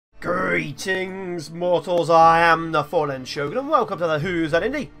Greetings, mortals. I am the Fallen Shogun, and welcome to the Who's That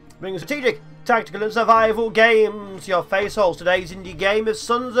Indie, bringing strategic, tactical, and survival games to your face holes. Today's indie game is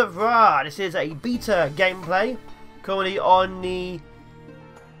Sons of Ra. This is a beta gameplay, currently on the...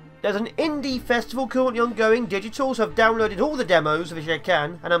 There's an indie festival currently ongoing. Digital, so I've downloaded all the demos, which I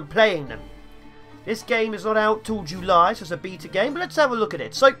can, and I'm playing them. This game is not out till July, so it's a beta game, but let's have a look at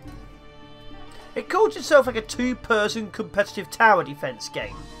it. So, it calls itself like a two-person competitive tower defense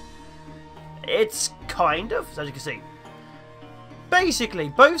game. It's kind of, as you can see. Basically,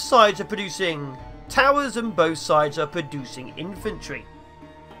 both sides are producing towers and both sides are producing infantry.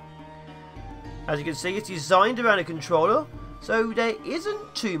 As you can see, it's designed around a controller, so there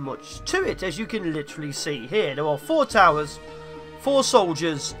isn't too much to it, as you can literally see here. There are 4 towers, 4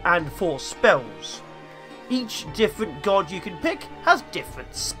 soldiers, and 4 spells. Each different god you can pick has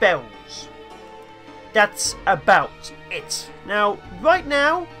different spells. That's about it. Now, right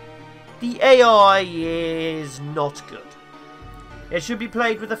now, the AI is not good. It should be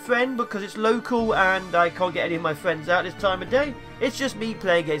played with a friend because it's local and I can't get any of my friends out this time of day. It's just me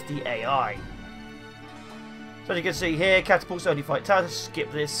playing against the AI. So as you can see here, catapults only fight towers. Let's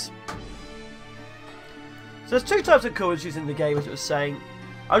skip this. So there's 2 types of currencies in the game, as it was saying.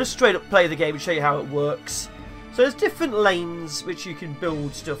 I'll just straight up play the game and show you how it works. So there's different lanes which you can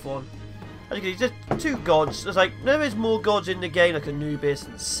build stuff on. As you can see, there's 2 gods. There's like, there is more gods in the game, like Anubis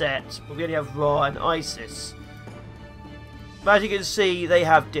and Set, but we only have Ra and Isis. But as you can see, they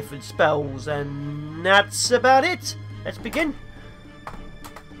have different spells, and that's about it. Let's begin.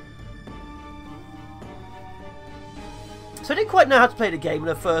 So I didn't quite know how to play the game when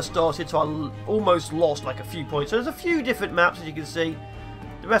I first started, so I almost lost like a few points. So there's a few different maps, as you can see.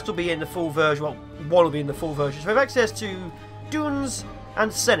 The rest will be in the full version. Well, one will be in the full version. So we have access to Dunes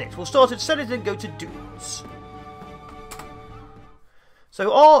and Senate. We'll start at Senate and go to Dunes.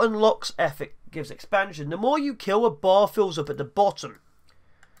 So R unlocks F, it gives expansion. The more you kill, a bar fills up at the bottom.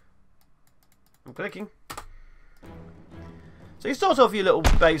 I'm clicking. So you start off with your little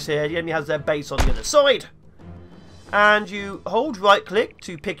base here. The enemy has their base on the other side. And you hold right click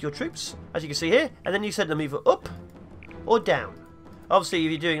to pick your troops, as you can see here. And then you send them either up or down. Obviously,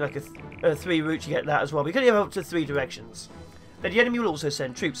 if you're doing like a 3 route, you get that as well. But you can have up to 3 directions. Then the enemy will also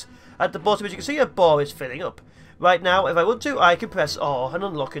send troops. At the bottom, as you can see, a bar is filling up. Right now, if I want to, I can press R and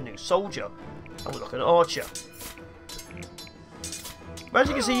unlock a new soldier. I'll unlock an archer. But as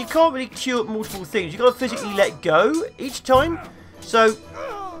you can see, you can't really queue up multiple things. You've got to physically let go each time. So,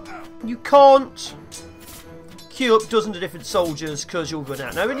 you can't queue up dozens of different soldiers because you'll run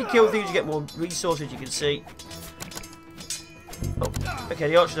out. Now, when you kill things, you get more resources, you can see. Oh, okay,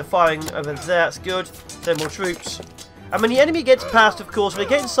 the archers are firing over there. That's good. Send more troops. And when the enemy gets past, of course, when they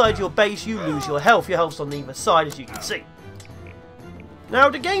get inside your base, you lose your health. Your health's on either side, as you can see. Now,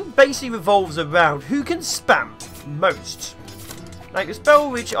 the game basically revolves around who can spam most. Like the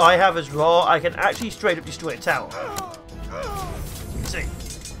spell which I have as Ra, I can actually straight up destroy a tower. You can see.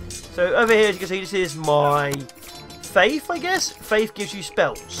 So over here, as you can see, this is my Faith, I guess. Faith gives you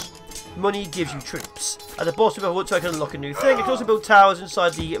spells. Money gives you troops. At the bottom, if I want to, I can unlock a new thing. I can also build towers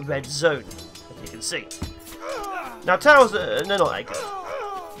inside the red zone, as you can see. Now, towers, they're not that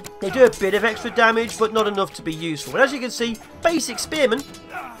good. They do a bit of extra damage, but not enough to be useful. And as you can see, basic spearmen,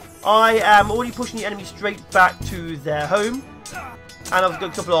 I am already pushing the enemy straight back to their home. And I've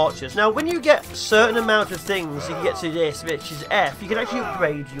got a couple of archers. Now, when you get a certain amount of things, you can get to this, which is F, you can actually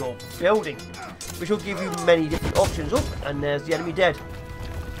upgrade your building, which will give you many different options. Oh, and there's the enemy dead.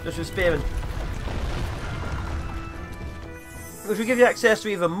 Just with spearmen. Which will give you access to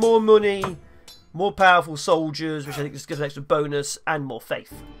either more money, more powerful soldiers, which I think just gives an extra bonus, and more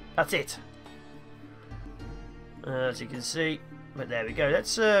faith. That's it. As you can see. But there we go.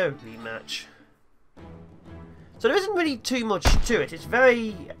 Let's rematch. So there isn't really too much to it. It's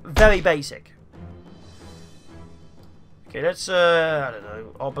very, very basic. Okay, let's, I don't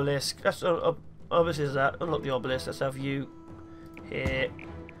know, obelisk. Let's, obelisk is that. Unlock the obelisk. Let's have you here.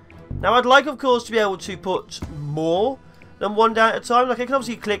 Now, I'd like, of course, to be able to put more than 1 down at a time. Like, I can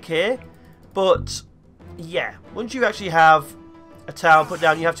obviously click here. But, yeah, once you actually have a tower put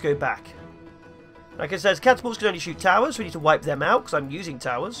down, you have to go back. Like it says, catapults can only shoot towers, so we need to wipe them out, because I'm using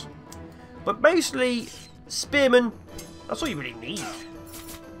towers. But basically, spearmen, that's all you really need.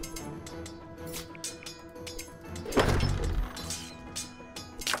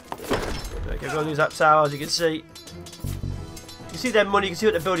 Okay, we're going to lose that tower, as you can see. You see their money, you can see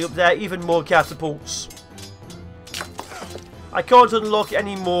what they're building up there, even more catapults. I can't unlock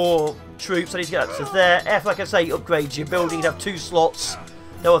any more troops, I need to get that to there. F, like I say, upgrades your building. You have 2 slots.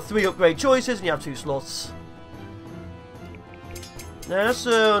 There are 3 upgrade choices and you have 2 slots. Now let's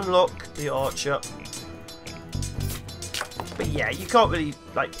unlock the archer. But yeah, you can't really,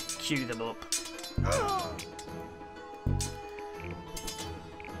 like, queue them up.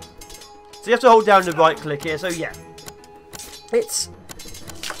 So you have to hold down the right click here, so yeah. It's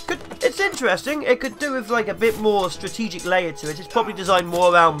interesting. It could do with like a bit more strategic layer to it. It's probably designed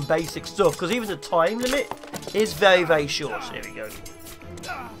more around basic stuff, because even the time limit is very, very short. So here we go.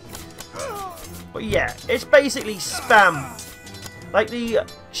 But yeah, it's basically spam. Like, the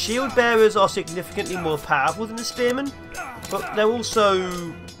shield bearers are significantly more powerful than the spearmen, but they're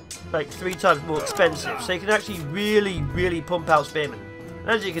also like 3 times more expensive. So you can actually really, really pump out spearmen. And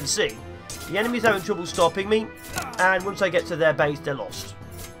as you can see, the enemy's having trouble stopping me, and once I get to their base, they're lost.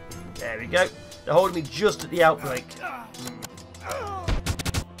 There we go. They're holding me just at the outbreak.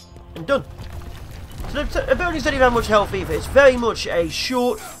 And done. So the abilities don't even have much health either. It's very much a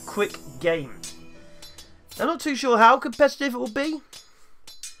short, quick game. I'm not too sure how competitive it will be.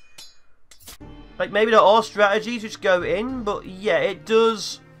 Like, maybe there are strategies which go in, but yeah, it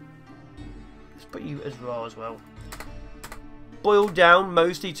does. Let's put you as raw as well. Boil down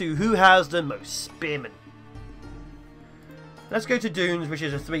mostly to who has the most spearmen. Let's go to Dunes, which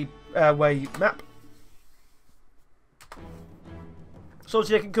is a 3-way map. So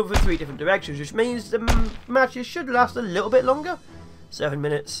obviously they can come from 3 different directions, which means the matches should last a little bit longer. 7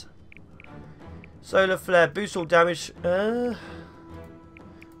 minutes. Solar flare, boost all damage.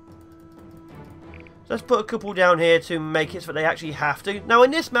 Let's put a couple down here to make it so they actually have to. Now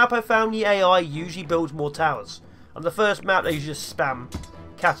in this map I found the AI usually builds more towers. On the first map they just spam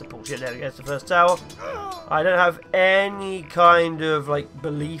catapults. Yeah, there we go, that's the first tower. I don't have any kind of like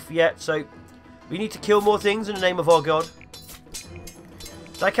belief yet, so we need to kill more things in the name of our god.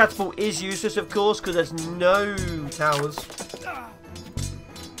 That catapult is useless, of course, because there's no towers.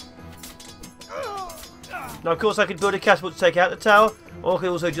 Now, of course, I could build a catapult to take out the tower, or I could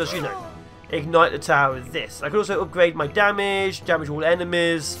also just, you know, ignite the tower with this. I could also upgrade my damage, damage all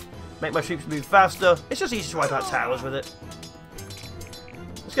enemies, make my troops move faster. It's just easy to wipe out towers with it.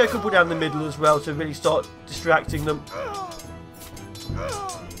 Let's go a couple down the middle as well to really start distracting them.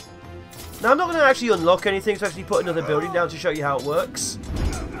 Now, I'm not going to actually unlock anything, so actually put another building down to show you how it works.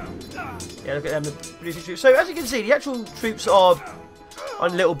 Yeah, look at them, the producing troops. So, as you can see, the actual troops are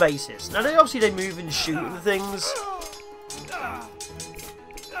on little bases. Now, obviously, they move and shoot at things.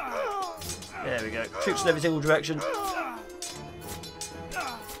 There we go. Troops in every single direction.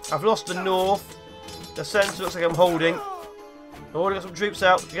 I've lost the north. The centre looks like I'm holding. I've already got some troops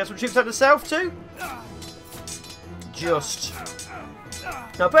out. You got some troops out the south too? Just.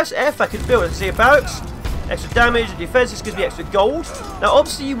 Now press F, I can build it. See a barracks? Extra damage and defense. This gives me extra gold. Now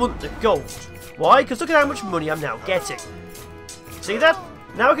obviously you want the gold. Why? Because look at how much money I'm now getting. See that?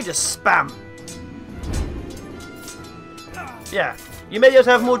 Now I can just spam. Yeah. You may be able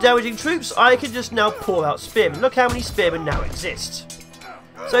to have more damaging troops. I can just now pour out spearmen. Look how many spearmen now exist.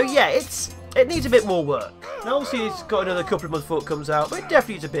 So yeah, it needs a bit more work. Now obviously it's got another couple of months before it comes out, but it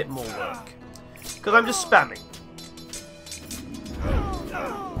definitely needs a bit more work. Because I'm just spamming.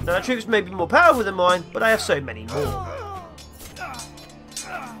 Now the troops may be more powerful than mine, but I have so many more.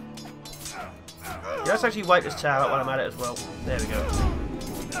 Yeah, let's actually wipe this tower out while I'm at it as well. There we go.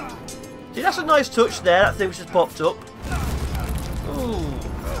 See, that's a nice touch there, that thing which just popped up. Ooh,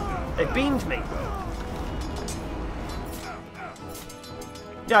 they beamed me.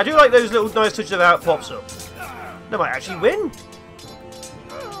 Yeah, I do like those little nice touches of how it pops up. They might actually win.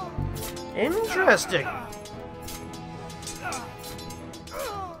 Interesting.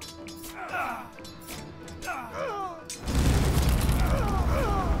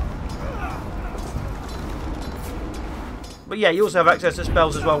 But yeah, you also have access to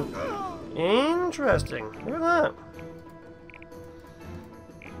spells as well. Interesting. Look at that.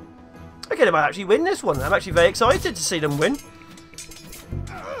 Okay, they might actually win this one. I'm actually very excited to see them win.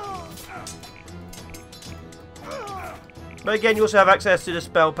 But again, you also have access to the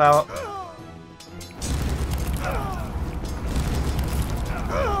spell power.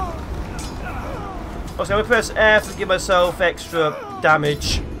 Also, I'm going to press F and give myself extra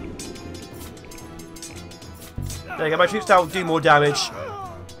damage. There you go, my troops now do more damage.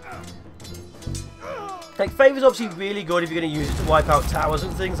 Like, Favour's obviously really good if you're going to use it to wipe out towers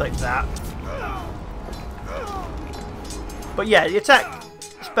and things like that. But yeah, the attack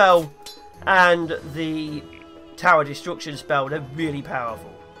spell and the tower destruction spell, they're really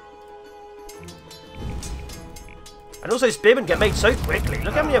powerful. And also spearmen get made so quickly.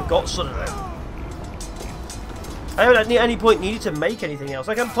 Look how many I've got suddenly. I haven't at any point needed to make anything else.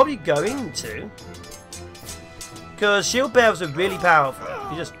 Like, I'm probably going to. Because shield bearers are really powerful.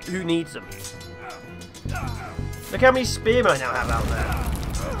 You just, who needs them? Look how many spearmen I now have out there.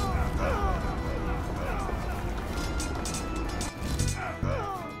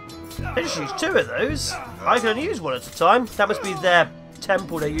 They just use 2 of those. I can only use 1 at a time. That must be their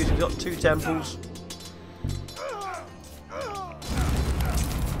temple they're using. They've got 2 temples.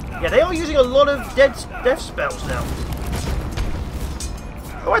 Yeah, they are using a lot of death spells now.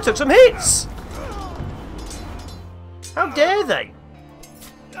 Oh, I took some hits! How dare they?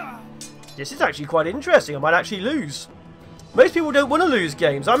 This is actually quite interesting. I might actually lose. Most people don't want to lose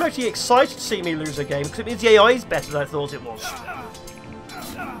games. I'm actually excited to see me lose a game because it means the AI is better than I thought it was.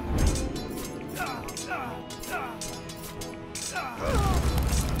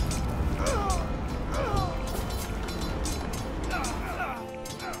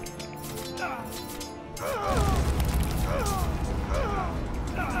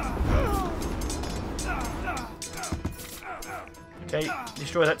 Okay,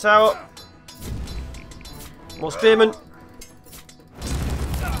 destroy that tower. More spearmen.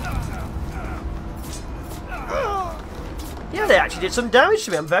 Yeah, they actually did some damage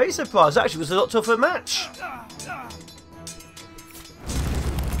to me. I'm very surprised. Actually, it was a lot tougher match.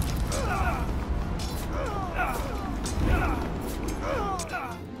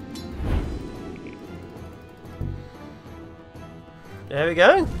 There we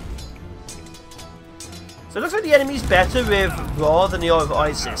go. So it looks like the enemy's better with Ra than they are with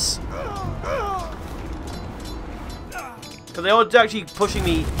Isis. Because they are actually pushing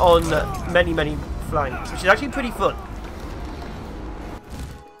me on many flanks, which is actually pretty fun.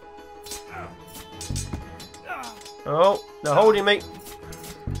 Oh, they're holding me.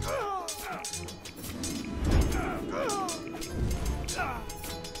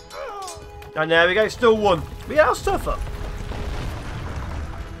 And there we go, still 1. But yeah, that was tougher.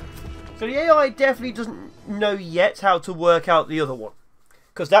 So the AI definitely doesn't know yet how to work out the other one.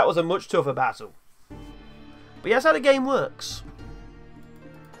 Because that was a much tougher battle. But yeah, that's how the game works.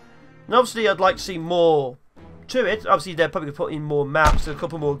 And obviously I'd like to see more to it. Obviously they're probably going to put in more maps and a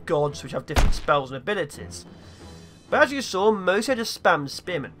couple more gods which have different spells and abilities. But as you saw, most had just spammed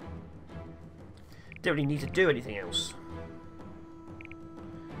spearmen. Didn't really need to do anything else.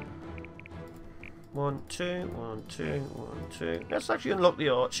 1, 2, 1, 2, 1, 2. Let's actually unlock the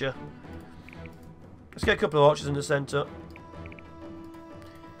archer. Let's get a couple of archers in the centre.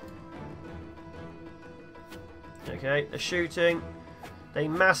 Okay, they're shooting. They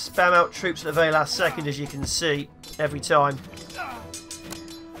mass spam out troops at the very last second, as you can see, every time.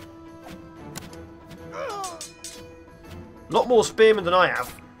 A lot more spearmen than I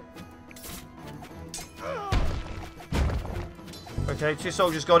have. Okay, 2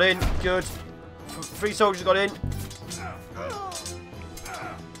 soldiers got in. Good. 3 soldiers got in.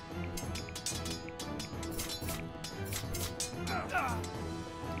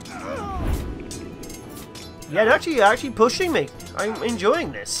 Yeah, they're actually pushing me. I'm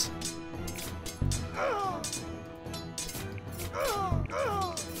enjoying this.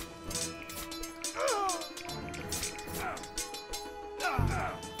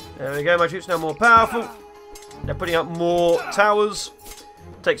 There we go, my troops are now more powerful. They're putting up more towers.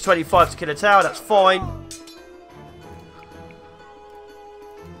 Takes 25 to kill a tower, that's fine.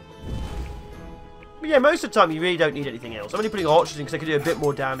 But yeah, most of the time you really don't need anything else. I'm only putting archers in because they can do a bit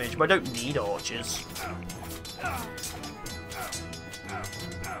more damage, but I don't need archers.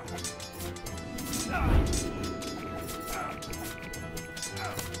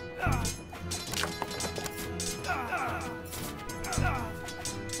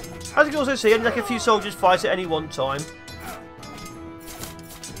 As you can also see, only like a few soldiers fight at any one time.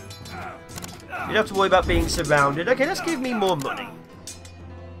 You don't have to worry about being surrounded. Okay, let's give me more money.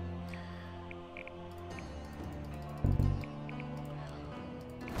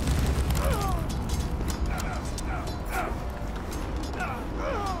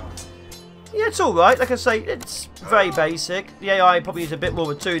 Yeah, it's alright. Like I say, it's very basic. The AI probably needs a bit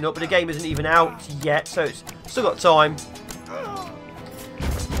more of a tune-up, but the game isn't even out yet, so it's still got time.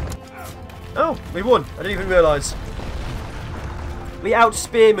 Oh, we won. I didn't even realise. We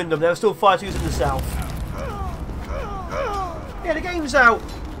out-spearmaned them. They were still fighting us in the south. Yeah, the game's out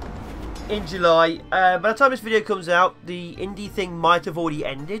in July. By the time this video comes out, the indie thing might have already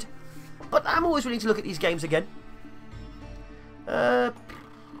ended. But I'm always willing to look at these games again.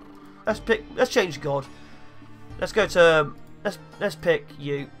 Let's change God. Let's go to... Let's pick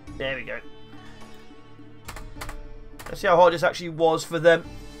you. There we go. Let's see how hard this actually was for them.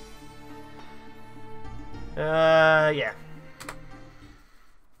 Yeah.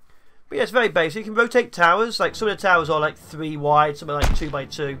 But yeah, it's very basic. You can rotate towers. Like, some of the towers are like 3 wide, some are like 2 by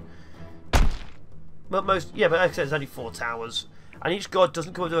 2. But most, yeah, but like I said, there's only 4 towers. And each god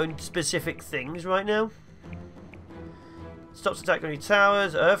doesn't come with their own specific things right now. Stops attack on any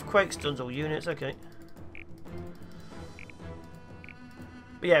towers. Earthquake stuns all units. Okay.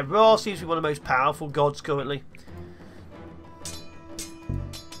 But yeah, Ra seems to be one of the most powerful gods currently.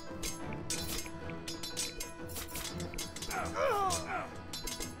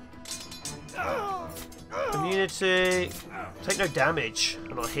 Immunity. Take no damage.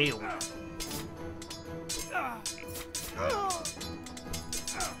 I'm not healed.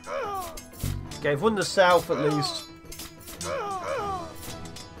 Okay, we've won the south at least.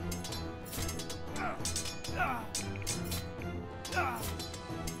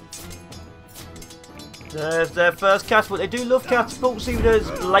 There's their first catapult. They do love catapults even though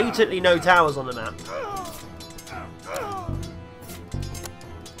there's blatantly no towers on the map.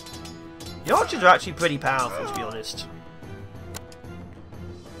 The archers are actually pretty powerful, to be honest.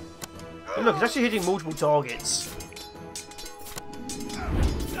 And look, it's actually hitting multiple targets.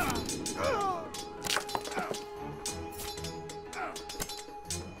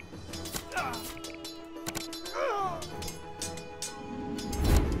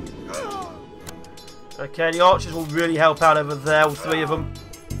 Okay, the archers will really help out over there, all three of them.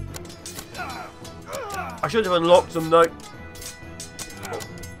 I should have unlocked them though.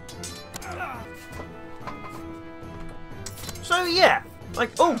 So yeah,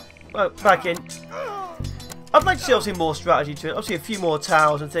 like, back in. I'd like to see obviously more strategy to it, obviously a few more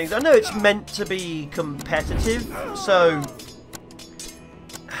towers and things. I know it's meant to be competitive, so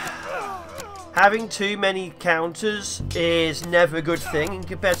having too many counters is never a good thing in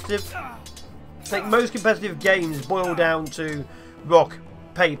competitive. I think most competitive games boil down to rock,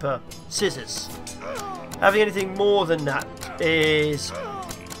 paper, scissors. Having anything more than that is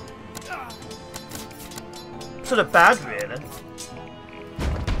sort of bad, really.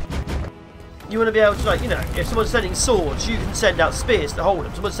 You want to be able to, like, you know, if someone's sending swords, you can send out spears to hold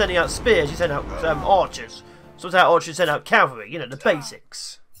them. Someone's sending out spears, you send out archers. Someone's out archers, you send out cavalry. You know, the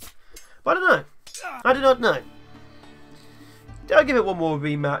basics. But I don't know. I do not know. Did I give it one more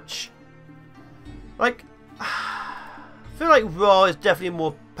rematch? Like, I feel like Ra is definitely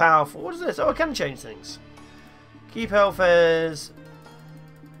more powerful. What is this? Oh, I can change things. Keep health as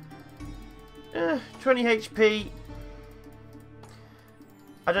 20 HP.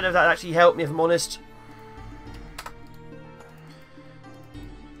 I don't know if that actually helped me, if I'm honest.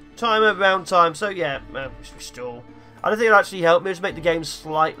 Timer, round time. So yeah, just restore. I don't think it'll actually help me. Just make the game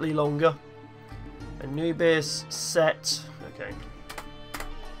slightly longer. Anubis set. Okay.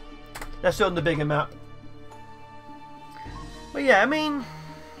 Let's do it on the bigger map. But yeah, I mean,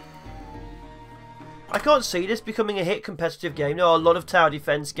 I can't see this becoming a hit competitive game. There are a lot of tower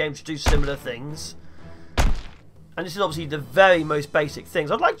defense games to do similar things. And this is obviously the very most basic things.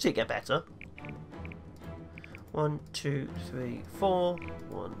 I'd like to see it get better. 1, 2, 3, 4.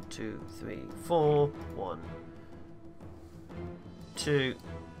 1, 2, 3, 4. 1, 2.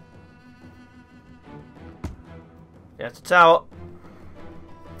 Yeah, it's a tower.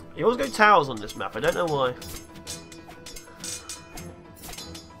 You always go towers on this map. I don't know why.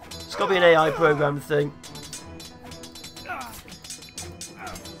 It's got to be an AI programmed thing.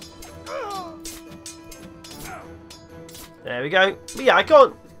 There we go. But yeah, I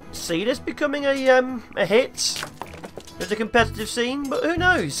can't see this becoming a hit. There's a competitive scene, but who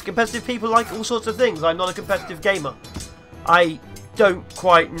knows? Competitive people like all sorts of things. I'm not a competitive gamer. I don't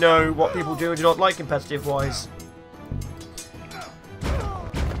quite know what people do and do not like competitive-wise.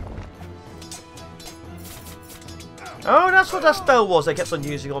 Oh, that's what that spell was they kept on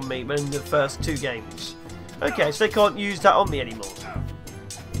using on me in the first 2 games. Okay, so they can't use that on me anymore.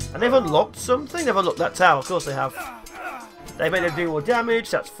 And they've unlocked something? They've unlocked that tower, of course they have. They made them do more damage,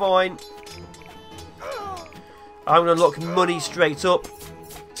 that's fine. I'm going to unlock money straight up.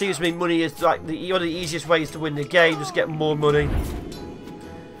 Seems to me money is like one of the easiest ways to win the game, just get more money.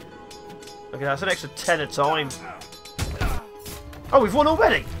 Okay, that's an extra 10 a time. Oh, we've won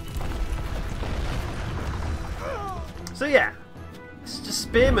already! So yeah, it's just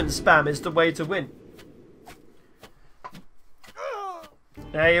spearman spam is the way to win.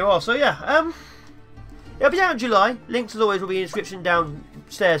 There you are. So yeah, it'll be out in July. Links as always will be in the description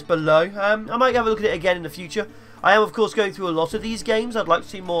downstairs below. I might have a look at it again in the future. I am of course going through a lot of these games. I'd like to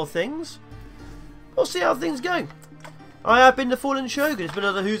see more things. We'll see how things go. I have been the Fallen Shogun. It's been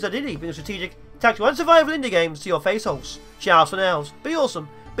another Who's That Indie, being strategic, tactical and survival indie games to your face holes. Ciao for now. Be awesome,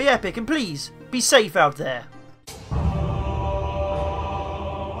 be epic, and please be safe out there.